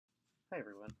Hi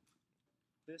everyone.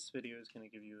 This video is going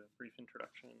to give you a brief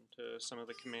introduction to some of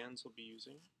the commands we'll be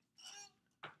using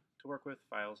to work with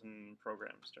files and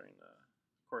programs during the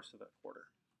course of the quarter.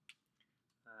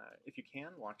 If you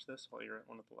can, watch this while you're at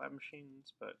one of the lab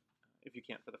machines, but if you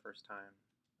can't for the first time,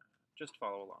 just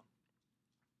follow along.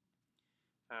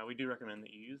 We do recommend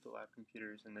that you use the lab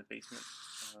computers in the basement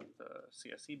of the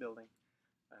CSE building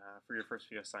for your first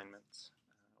few assignments.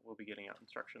 We'll be getting out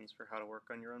instructions for how to work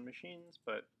on your own machines,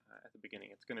 but at the beginning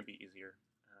it's going to be easier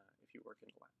if you work in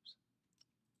labs.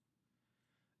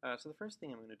 So the first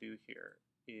thing I'm going to do here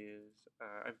is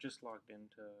I've just logged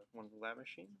into one of the lab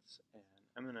machines, and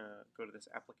I'm going to go to this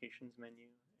Applications menu,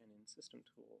 and in System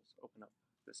Tools, open up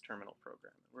this Terminal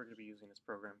program. And we're going to be using this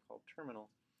program called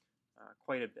Terminal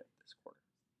quite a bit this quarter.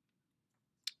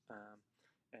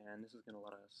 And this is going to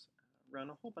let us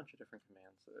run a whole bunch of different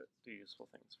commands that do useful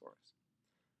things for us.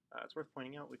 It's worth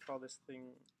pointing out we call this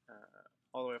thing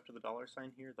all the way up to the $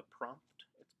 here the prompt.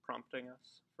 It's prompting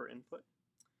us for input.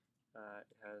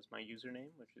 It has my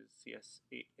username, which is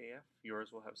CS8AF.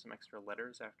 Yours will have some extra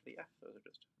letters after the F. Those are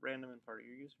just random and part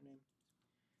of your username.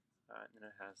 And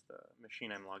then it has the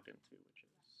machine I'm logged into, which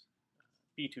is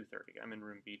B230. I'm in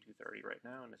room B230 right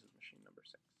now, and this is machine number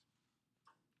 6.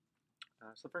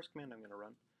 So the first command I'm going to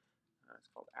run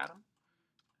is called Atom.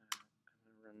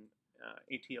 I'm going to run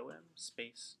ATOM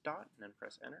space dot and then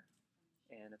press enter,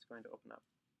 and it's going to open up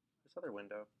this other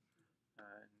window.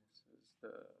 And this is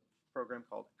the program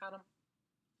called Atom.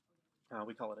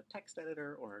 We call it a text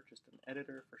editor, or just an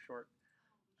editor for short.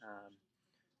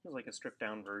 It's like a stripped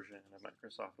down version of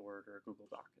Microsoft Word or Google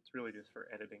Doc. It's really just for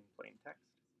editing plain text.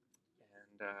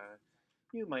 And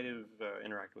you might have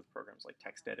interacted with programs like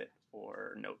TextEdit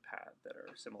or Notepad that are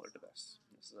similar to this.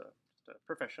 This is just a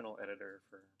professional editor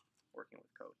for working with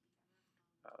code.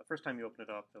 The first time you open it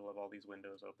up, it'll have all these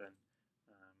windows open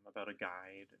about a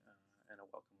guide and a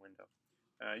welcome window.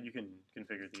 You can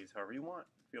configure these however you want.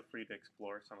 Feel free to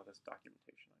explore some of this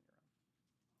documentation on your own.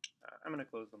 I'm going to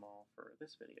close them all for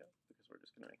this video because we're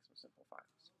just going to make some simple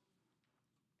files.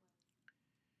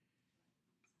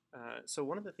 So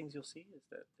one of the things you'll see is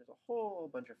that there's a whole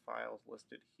bunch of files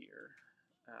listed here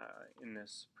in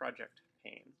this project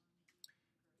pane.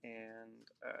 And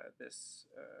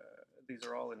these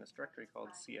are all in this directory called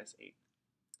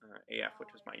CS8AF, which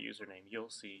is my username.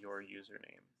 You'll see your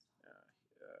username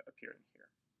appearing here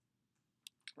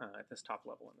at this top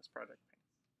level in this project pane.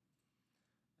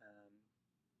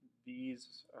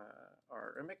 These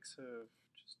are a mix of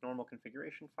just normal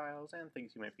configuration files and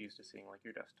things you might be used to seeing, like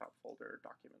your desktop folder,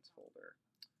 documents folder,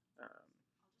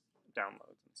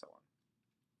 downloads, and so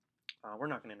on. We're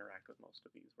not going to interact with most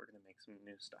of these. We're going to make some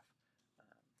new stuff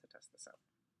to test this out.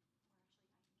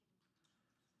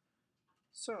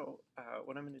 So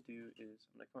what I'm going to do is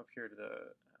I'm going to come up here to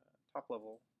the top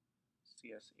level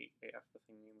CS8AF, the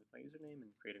thing with my username,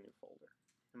 and create a new folder.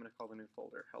 I'm going to call the new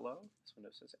folder hello. This window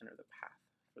says enter the path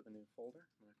for the new folder.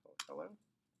 I'm going to call it hello.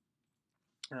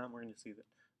 We're going to see that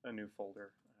a new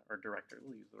folder or directory,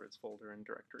 we'll use the words folder and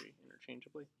directory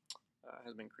interchangeably,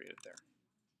 has been created there.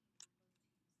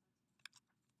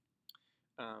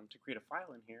 To create a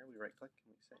file in here, we right-click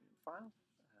and we say new file.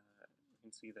 You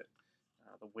can see that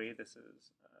the way this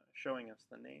is showing us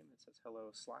the name, it says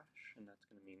hello /, and that's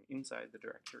going to mean inside the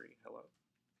directory hello.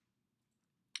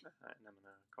 And I'm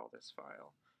going to call this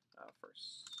file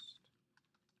first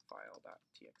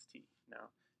file.txt.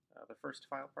 Now, the first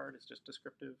file part is just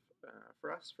descriptive for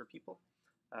us, for people.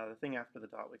 The thing after the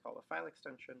dot we call the file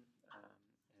extension,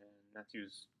 and that's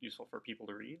useful for people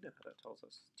to read. That tells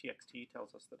us, txt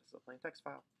tells us that it's a plain text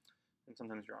file, and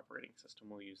sometimes your operating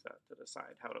system will use that to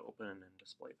decide how to open and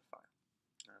display the file.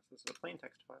 So this is a plain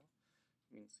text file.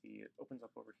 You can see it opens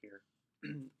up over here,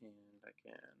 and I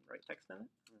can write text in it.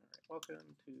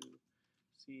 Welcome to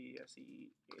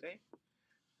CSE 8A.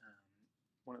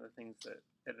 One of the things that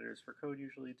editors for code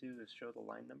usually do is show the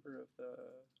line number of the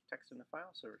text in the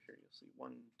file. So over here you'll see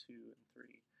 1, 2, and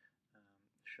 3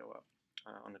 show up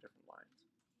on the different lines.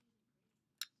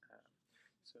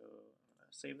 So I'm going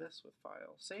to save this with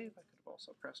file save. I could have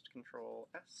also pressed Control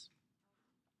S.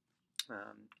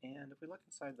 And if we look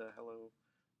inside the hello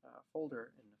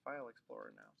folder in the File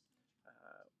Explorer now,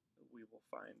 we will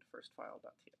find first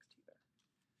file.txt there.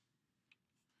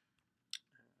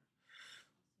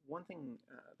 One thing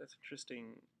that's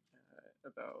interesting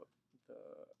about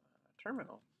the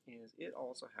terminal is it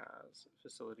also has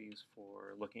facilities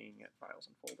for looking at files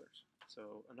and folders.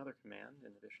 So another command,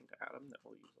 in addition to Atom, that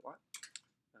we'll use a lot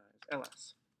is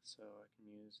ls. So I can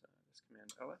use this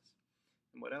command ls.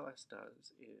 And what ls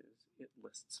does is it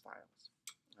lists files.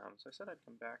 So I said I'd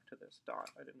come back to this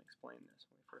dot. I didn't explain this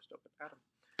when we first opened Atom.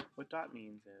 What dot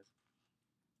means is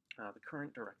the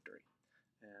current directory.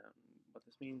 And what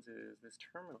this means is this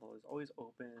terminal is always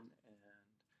open and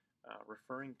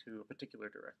referring to a particular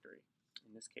directory.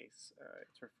 In this case,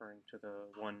 it's referring to the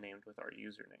one named with our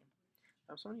username.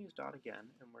 So I'm going to use dot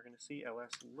again, and we're going to see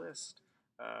ls list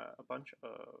a bunch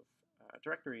of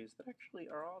directories that actually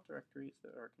are all directories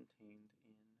that are contained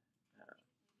in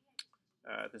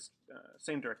this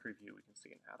same directory view we can see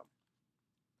in Atom.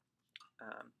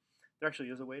 There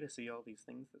actually is a way to see all these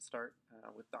things that start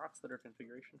with dots that are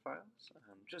configuration files.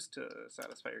 Just to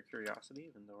satisfy your curiosity,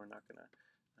 even though we're not going to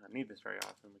need this very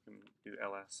often, we can do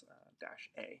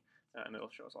ls-a, and it'll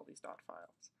show us all these dot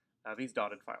files. These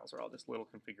dotted files are all just little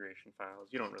configuration files.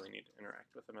 You don't really need to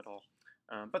interact with them at all,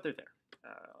 but they're there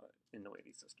in the way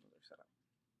these systems are set up.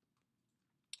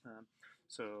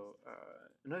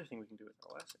 Another thing we can do with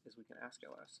ls is we can ask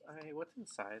ls, hey, what's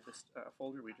inside this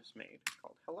folder we just made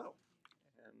called hello?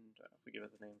 And if we give it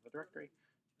the name of the directory,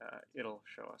 it'll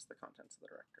show us the contents of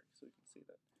the directory. So we can see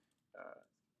that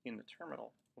in the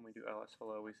terminal, when we do ls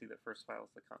hello, we see that first file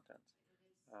is the contents,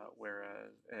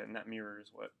 and that mirrors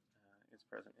what is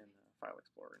present in the file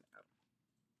explorer in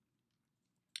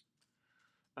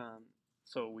Atom.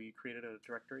 So we created a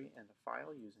directory and a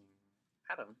file using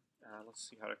Atom. Let's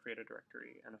see how to create a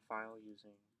directory and a file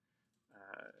using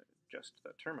just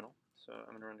the terminal. So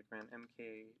I'm going to run the command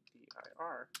mkdir,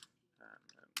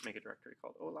 make a directory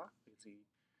called Ola. You can see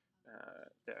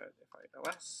that if I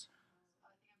ls,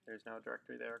 there's now a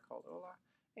directory there called Ola.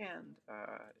 And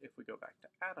if we go back to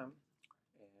Atom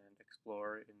and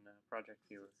explore in the project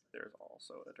view, there's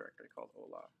also a directory called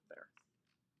Ola there.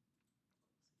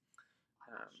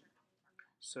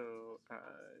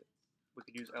 We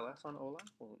could use ls on Ola.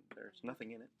 Well, there's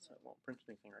nothing in it, so it won't print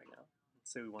anything right now. Let's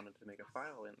say we wanted to make a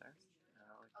file in there.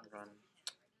 We can run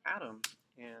Atom,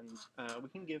 and we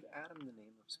can give Atom the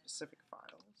name of specific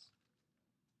files.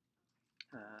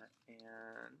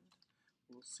 And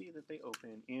we'll see that they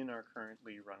open in our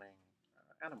currently running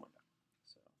Atom window.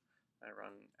 So I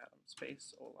run Atom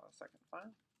space Ola second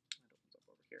file. It opens up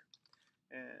over here.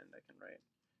 And I can write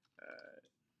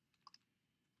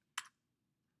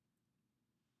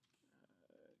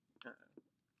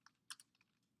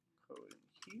code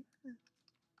in here.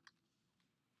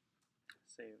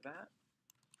 Save that.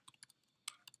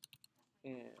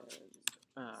 And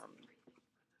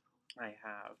I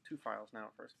have two files now,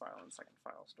 first file and second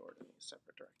file stored in these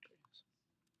separate directories.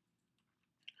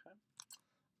 Okay.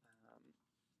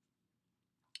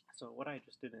 So what I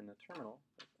just did in the terminal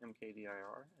with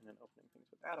mkdir and then opening things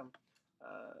with Atom,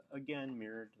 again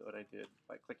mirrored what I did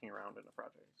by clicking around in the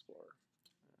Project Explorer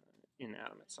in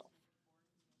Atom itself.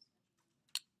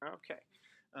 Okay,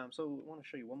 so I want to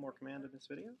show you one more command in this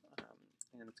video,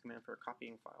 and it's a command for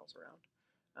copying files around.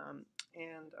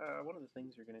 One of the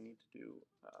things you're going to need to do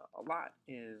a lot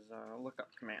is look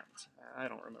up commands. I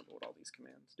don't remember what all these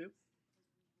commands do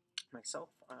myself,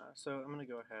 so I'm going to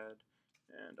go ahead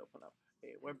and open up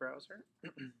a web browser.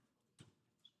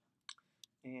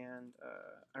 And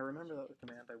I remember that the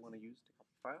command I want to use to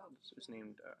copy files is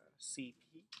named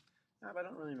cp, but I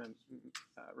don't really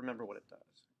remember what it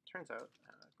does. It turns out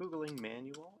Googling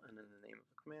manual and then the name of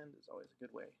the command is always a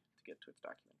good way to get to its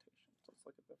documentation. So let's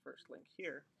look at the first link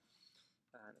here.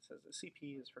 And it says that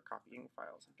cp is for copying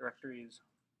files and directories.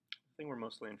 The thing we're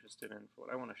mostly interested in for what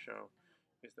I want to show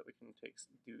is that we can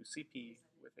do cp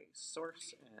with a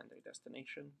source and a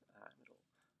destination, and it'll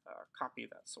copy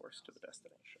that source to the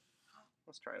destination.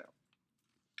 Let's try it out.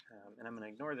 And I'm going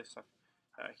to ignore this stuff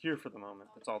here for the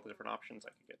moment. That's all the different options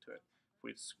I could get to it. If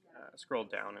we scroll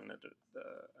down in the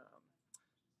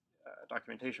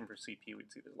documentation for cp,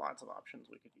 we'd see there's lots of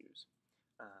options we could use.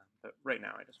 But right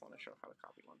now I just want to show how to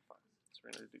copy one file. So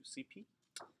we're going to do cp,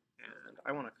 and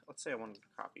let's say I wanted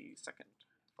to copy second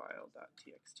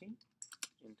file.txt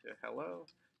into hello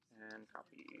and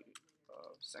copy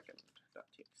of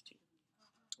second.txt.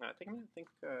 Take a minute, think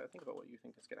about what you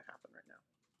think is going to happen right now.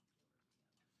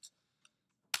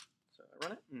 So I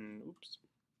run it, and oops,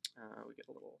 we get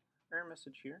a little error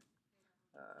message here.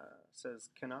 Says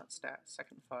cannot stat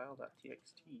second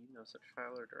file.txt, no such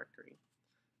file or directory.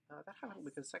 That happened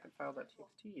because second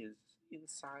file.txt is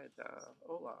inside the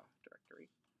Ola directory.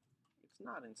 It's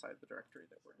not inside the directory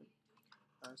that we're in.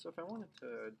 So if I wanted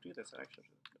to do this, I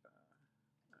actually should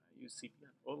use cp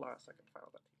on Ola second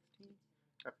file.txt,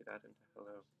 copy that into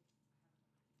hello,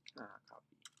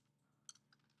 copy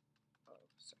of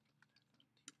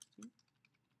second.txt,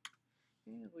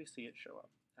 and we see it show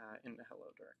up in the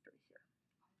hello directory here.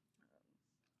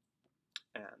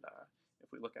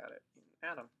 If we look at it in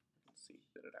Atom, see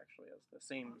that it actually has the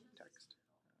same text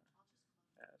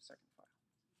as second file.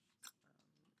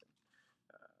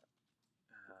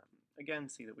 again,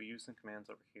 see that we use some commands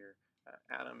over here.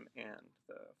 Atom and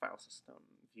the file system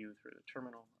view through the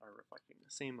terminal are reflecting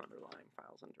the same underlying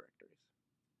files and directories.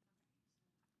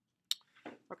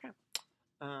 Okay,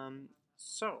 I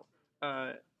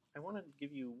want to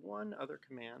give you one other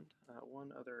command,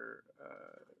 one other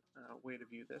way to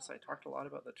view this. I talked a lot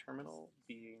about the terminal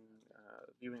being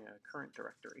viewing a current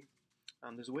directory.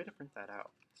 There's a way to print that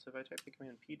out. So if I type the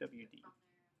command pwd,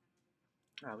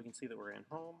 we can see that we're in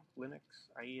home, Linux,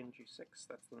 IENG6.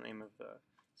 That's the name of the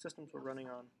systems we're running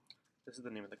on. This is the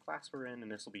name of the class we're in,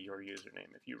 and this will be your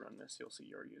username. If you run this, you'll see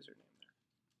your username there.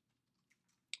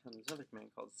 And there's another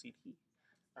command called cd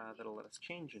that'll let us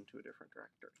change into a different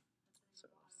directory. So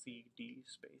cd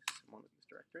space in one of these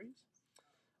directories.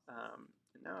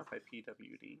 And now if I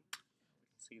pwd, we can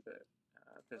see that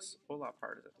this hola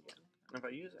part is at the end. And if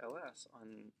I use ls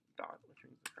on dot, which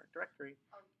means the current directory,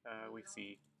 we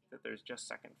see that there's just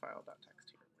second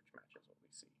file.txt here, which matches what we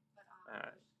see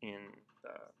in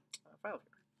the file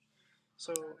viewer.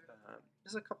 So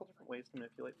there's a couple different ways to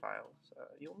manipulate files.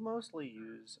 You'll mostly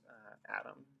use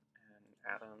Atom and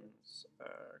Atom's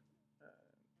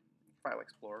File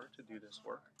Explorer to do this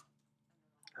work.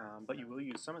 But you will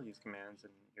use some of these commands,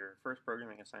 and your first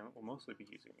programming assignment will mostly be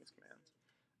using these commands.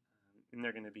 And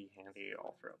they're going to be handy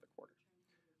all throughout the quarter.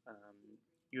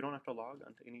 You don't have to log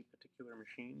onto any particular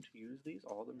machine to use these.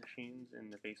 All the machines in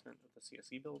the basement of the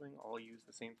CSE building all use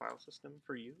the same file system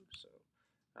for you. So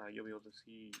you'll be able to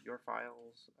see your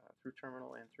files through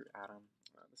Terminal and through Atom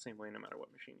the same way no matter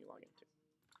what machine you log into.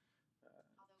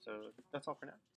 So that's all for now.